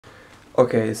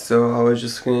Okay, so I was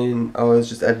just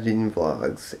editing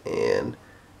vlogs, and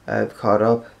I've caught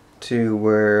up to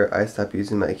where I stopped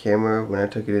using my camera when I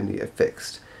took it in to get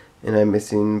fixed, and I'm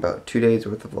missing about 2 days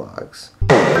worth of vlogs.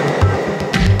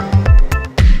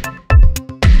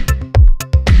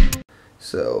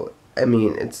 So, I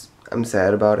mean, I'm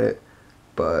sad about it,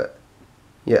 but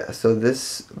yeah, so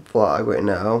this vlog right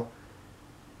now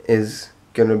is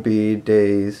gonna be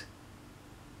days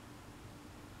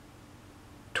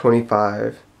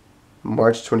 25,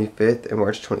 March 25th, and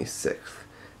March 26th.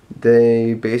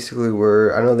 They basically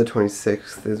were, I know the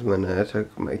 26th is when I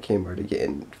took my camera to get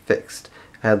it fixed.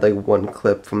 I had like one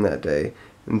clip from that day.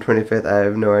 And 25th, I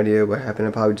have no idea what happened.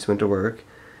 I probably just went to work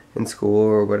and school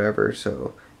or whatever,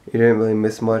 so you didn't really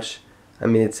miss much. I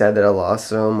mean, it's sad that I lost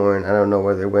them, or I don't know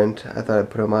where they went. I thought I'd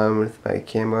put them on with my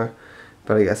camera,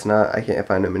 but I guess not. I can't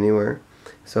find them anywhere.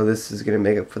 So this is going to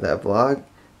make up for that vlog.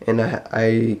 And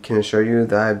I can assure you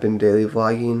that I've been daily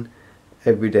vlogging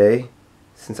every day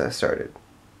since I started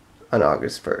on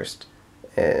August 1st.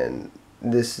 And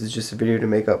this is just a video to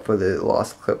make up for the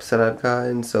lost clips that I've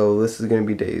gotten. So this is going to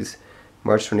be days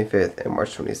March 25th and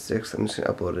March 26th. I'm just going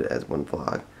to upload it as one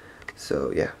vlog.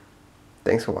 So yeah,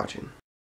 thanks for watching.